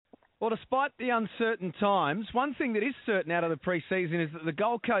Well, despite the uncertain times, one thing that is certain out of the pre-season is that the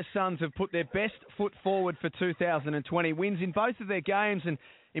Gold Coast Suns have put their best foot forward for 2020. Wins in both of their games, and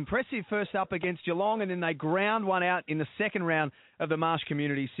impressive first up against Geelong, and then they ground one out in the second round of the Marsh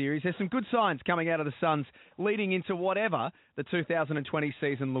Community Series. There's some good signs coming out of the Suns leading into whatever the 2020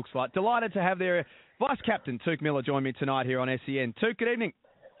 season looks like. Delighted to have their Vice-Captain, Touk Miller, join me tonight here on SEN. Touk, good evening.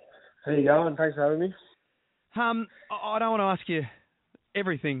 How you going? Thanks for having me. I don't want to ask you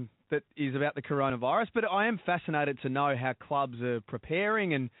everything that is about the coronavirus, but I am fascinated to know how clubs are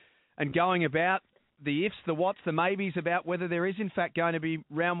preparing and going about the ifs, the whats, the maybes about whether there is in fact going to be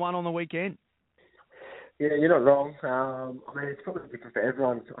round one on the weekend. Yeah, you're not wrong. I mean, it's probably different for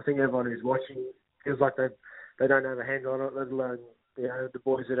everyone. I think everyone who's watching feels like they don't have a hand on it, let alone the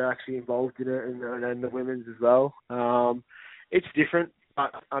boys that are actually involved in it and the women's as well. It's different,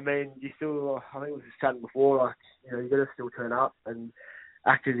 but I mean, you still. I think it was just chatting before. Like you got to still turn up and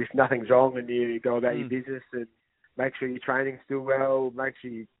act as if nothing's wrong, and you go about your business and make sure your training's still well, make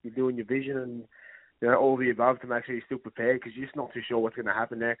sure you're doing your vision and all the above to make sure you're still prepared, because you're just not too sure what's going to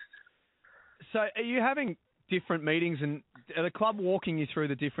happen next. So are you having different meetings, and are the club walking you through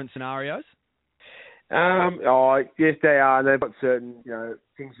the different scenarios? Yes, they are. They've got certain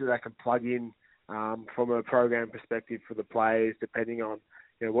things that they can plug in from a program perspective for the players, depending on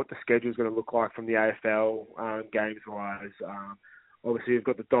what the schedule is going to look like from the AFL games-wise. Obviously, we've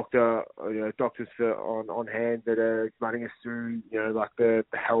got the doctors on hand that are running us through, like the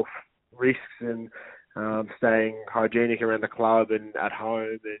health risks and staying hygienic around the club and at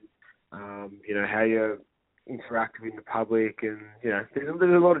home, and how you interact with the public, and there's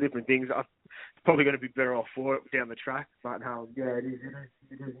a lot of different things. It's probably going to be better off for it down the track, but it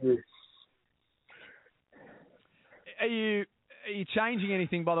is new. Are you changing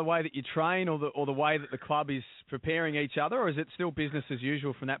anything by the way that you train or the way that the club is preparing each other, or is it still business as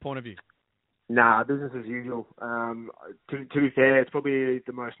usual from that point of view? Nah, business as usual. To be fair, it's probably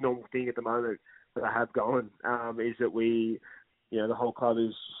the most normal thing at the moment that I have going, is that we, the whole club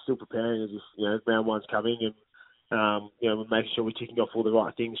is still preparing as if, round one's coming, and, we're making sure we're ticking off all the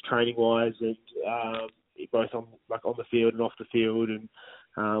right things training-wise, and both on the field and off the field, and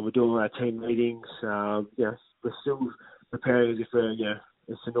we're doing all our team meetings. We're still preparing as if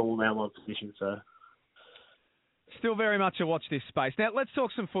it's a normal round one position. So still very much a watch this space. Now let's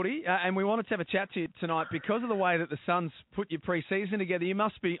talk some footy, and we wanted to have a chat to you tonight because of the way that the Suns put your pre-season together. You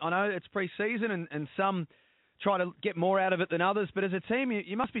must be, I know it's pre-season and some try to get more out of it than others, but as a team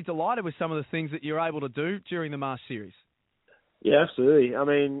you must be delighted with some of the things that you're able to do during the Marsh series. Yeah, absolutely. I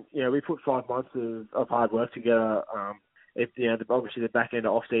mean, we put 5 months of hard work together. Obviously the back end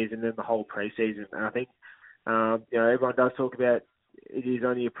of off season and then the whole pre-season, and I think everyone does talk about it is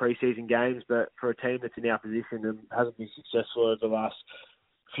only a pre-season games, but for a team that's in our position and hasn't been successful over the last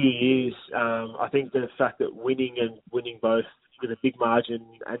few years, I think the fact that winning both with a big margin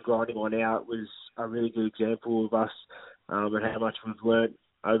and grinding one out was a really good example of us and how much we've learnt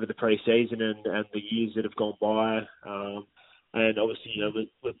over the pre-season and the years that have gone by. And obviously,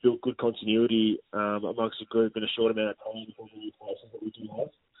 we've built good continuity amongst the group in a short amount of time because of the places that we do have.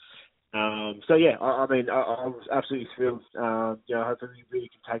 I was absolutely thrilled. Hopefully we really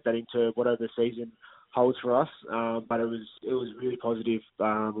can take that into whatever the season holds for us. But it was really positive.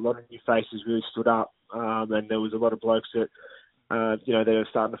 A lot of new faces really stood up, and there was a lot of blokes that they were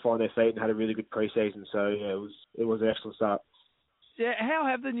starting to find their feet and had a really good pre-season. So it was an excellent start. Yeah, how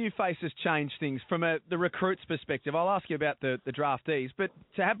have the new faces changed things from the recruits' perspective? I'll ask you about the draftees, but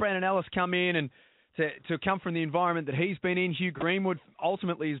to have Brandon Ellis come in and to come from the environment that he's been in, Hugh Greenwood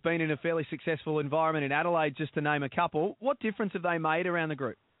ultimately has been in a fairly successful environment in Adelaide, just to name a couple. What difference have they made around the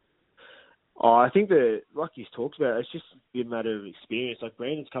group? I think that, like he's talked about, it's just a matter of experience. Like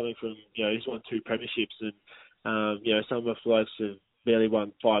Brandon's coming from, he's won 2 premierships, and some of the blokes have barely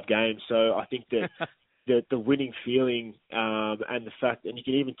won 5 games. So I think that the winning feeling and the fact, and you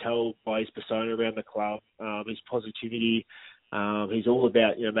can even tell by his persona around the club, his positivity. He's all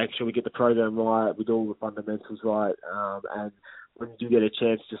about making sure we get the program right, we do all the fundamentals right, and when you do get a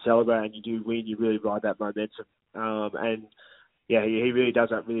chance to celebrate and you do win, you really ride that momentum. He really does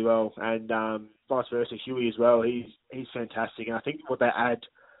that really well, and vice versa, Huey as well. He's fantastic, and I think what they add,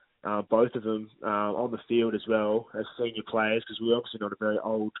 both of them on the field as well as senior players, because we're obviously not a very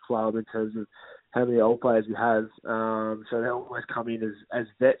old club in terms of how many old players we have. So they almost come in as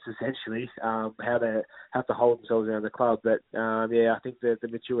vets, essentially, how they have to hold themselves around the club. But, I think the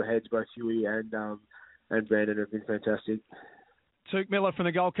mature heads, both Huey and Brandon, have been fantastic. Touk Miller from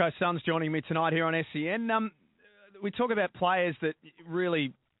the Gold Coast Suns joining me tonight here on SEN. We talk about players that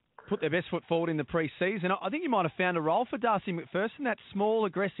really put their best foot forward in the pre-season. I think you might have found a role for Darcy McPherson, that small,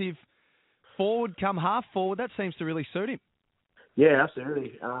 aggressive forward come half forward. That seems to really suit him. Yeah,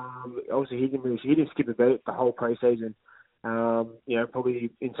 absolutely. Obviously, he didn't skip a beat the whole pre-season.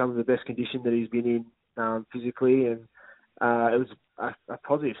 Probably in some of the best condition that he's been in physically, and it was a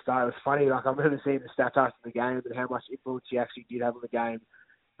positive start. It was funny, like I remember seeing the stats after the game and how much influence he actually did have on the game.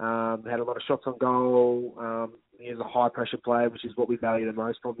 He had a lot of shots on goal. He is a high-pressure player, which is what we value the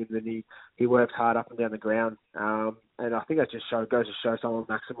most from him, and he works hard up and down the ground. And I think that just goes to show someone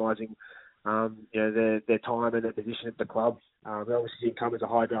maximising their time and their position at the club. He obviously didn't come as a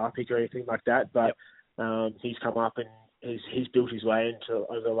high draft pick or anything like that, but he's come up and he's built his way into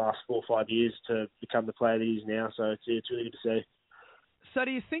over the last 4 or 5 years to become the player that he is now. So it's really good to see. So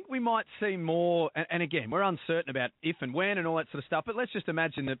do you think we might see more, and again, we're uncertain about if and when and all that sort of stuff, but let's just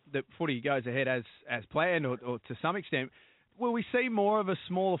imagine that footy goes ahead as planned or to some extent. Will we see more of a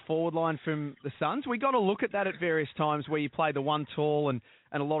smaller forward line from the Suns? We got to look at that at various times where you play the one tall and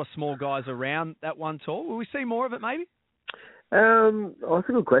a lot of small guys around that one tall. Will we see more of it maybe? That's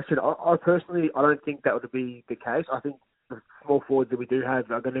a good question. I personally, I don't think that would be the case. I think the small forwards that we do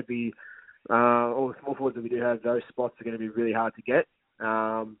have are going to be, all the small forwards that we do have, those spots are going to be really hard to get.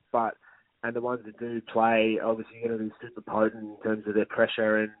 And the ones that do play, obviously, are going to be super potent in terms of their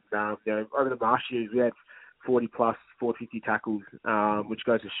pressure. And over the last years, we had 40 plus 450 tackles, which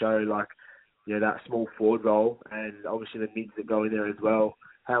goes to show that small forward role, and obviously the mids that go in there as well,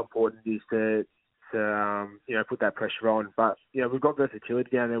 how important it is to put that pressure on. But we've got versatility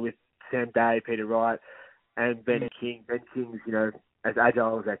down there with Sam Day, Peter Wright, and Ben King. Ben King's as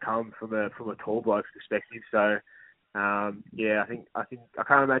agile as they come from a tall bloke's perspective. So I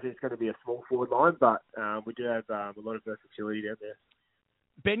can't imagine it's going to be a small forward line, but we do have a lot of versatility down there.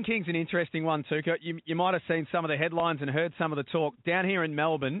 Ben King's an interesting one too. You might have seen some of the headlines and heard some of the talk. Down here in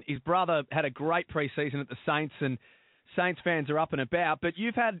Melbourne, his brother had a great pre-season at the Saints, and Saints fans are up and about. But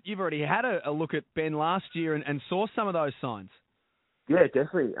you've already had a look at Ben last year and saw some of those signs. Yeah,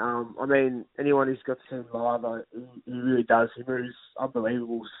 definitely. Anyone who's got to see him live, he really does. He moves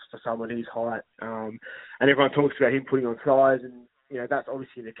unbelievable for someone his height. And everyone talks about him putting on size, and that's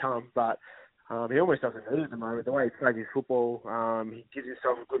obviously to come, but he almost doesn't need it at the moment. The way he plays his football, he gives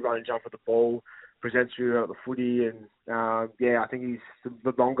himself a good run and jump at the ball, presents through the footy, and I think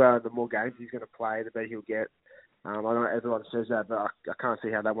the longer, the more games he's going to play, the better he'll get. I know everyone says that, but I can't see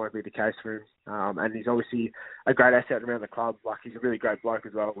how that won't be the case for him. And he's obviously a great asset around the club. He's a really great bloke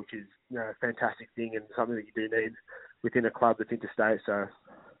as well, which is a fantastic thing and something that you do need within a club that's interstate. So,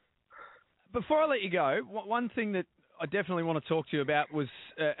 before I let you go, one thing that I definitely want to talk to you about was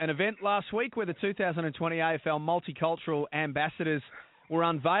an event last week where the 2020 AFL Multicultural Ambassadors were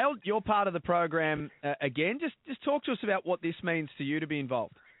unveiled. You're part of the program again. Just talk to us about what this means to you to be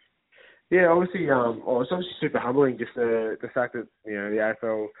involved. Yeah, obviously, it's obviously super humbling just the fact that the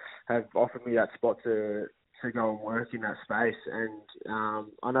AFL have offered me that spot to go and work in that space, and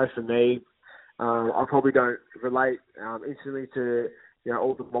I know for me, I probably don't relate instantly to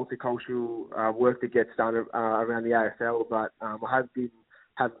all the multicultural work that gets done around the AFL, but I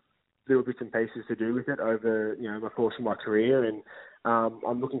have little bits and pieces to do with it over the course of my career, and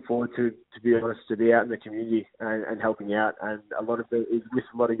I'm looking forward to be honest, to be out in the community and helping out, and a lot of it is with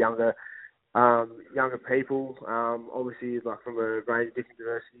a lot of younger people, obviously from a range of different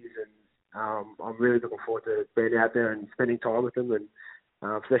diversities, and I'm really looking forward to being out there and spending time with them, and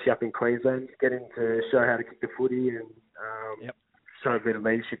especially up in Queensland, getting to show how to kick the footy and show a bit of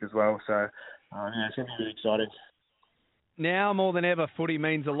leadership as well. So it's going to be really exciting. Now more than ever, footy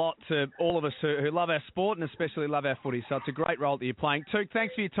means a lot to all of us who love our sport and especially love our footy. So it's a great role that you're playing. Touk,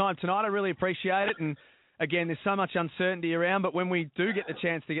 thanks for your time tonight. I really appreciate it. And again, there's so much uncertainty around, but when we do get the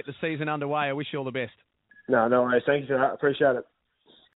chance to get the season underway, I wish you all the best. No worries. Thank you for that. Appreciate it.